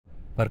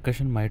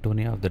Percussion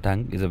myotonia of the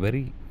tongue is a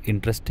very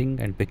interesting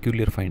and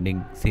peculiar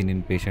finding seen in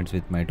patients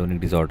with myotonic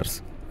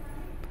disorders.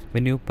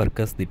 When you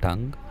percuss the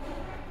tongue,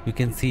 you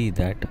can see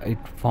that it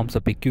forms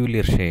a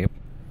peculiar shape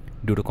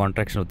due to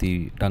contraction of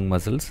the tongue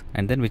muscles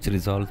and then which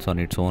resolves on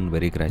its own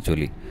very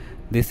gradually.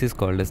 This is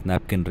called as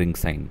napkin ring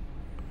sign.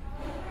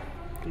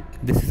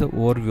 This is an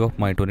overview of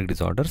myotonic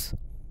disorders.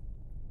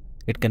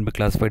 It can be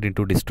classified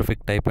into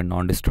dystrophic type and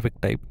non-dystrophic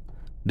type.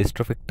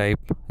 Dystrophic type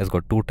has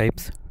got two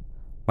types: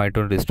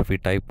 myotonic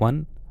dystrophy type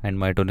 1 and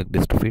myotonic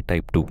dystrophy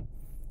type 2.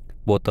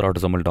 Both are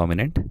autosomal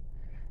dominant.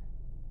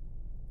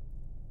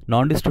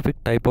 Non-dystrophic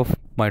type of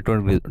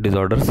myotonic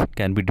disorders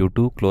can be due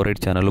to chloride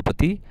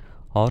channelopathy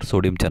or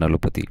sodium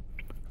channelopathy.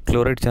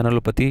 Chloride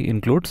channelopathy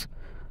includes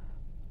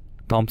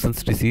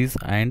Thomson's disease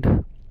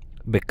and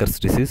Becker's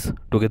disease.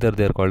 Together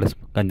they are called as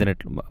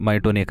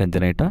myotonia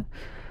congenita.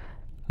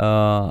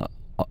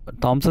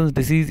 Thomson's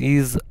disease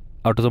is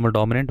autosomal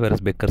dominant,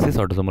 whereas Becker's is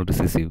autosomal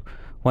recessive.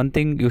 One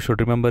thing you should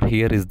remember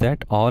here is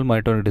that all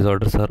myotonic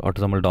disorders are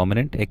autosomal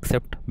dominant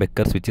except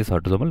Becker's, which is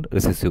autosomal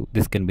recessive.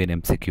 This can be an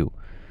MCQ.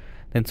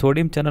 Then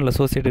sodium channel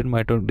associated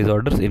myotonic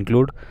disorders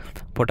include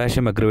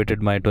potassium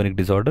aggravated myotonic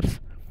disorders,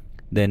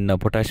 then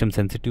potassium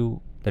sensitive,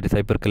 that is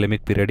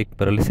hyperkalemic periodic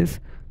paralysis,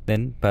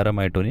 then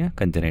paramyotonia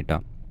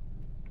congenita.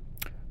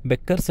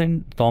 Becker's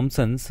and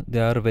Thomson's, they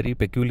are very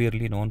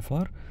peculiarly known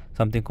for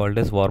something called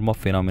as warm-up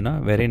phenomena,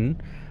 wherein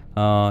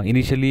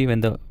initially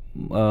when the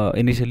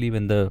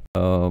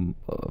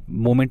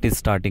movement is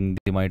starting,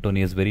 the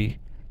myotonia is very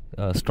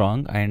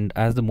strong, and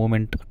as the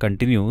movement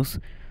continues,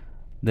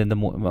 then the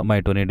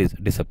myotonia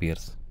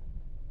disappears.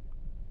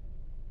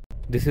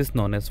 This is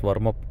known as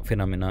warm-up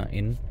phenomena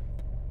in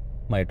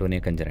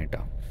myotonia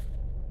congenita.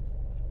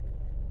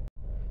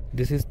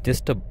 This is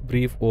just a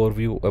brief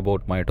overview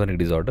about myotonic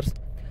disorders.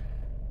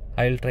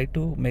 I will try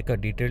to make a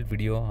detailed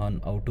video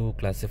on how to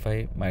classify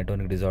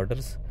myotonic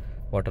disorders,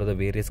 what are the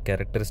various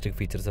characteristic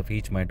features of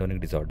each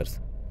myotonic disorders.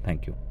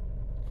 Thank you.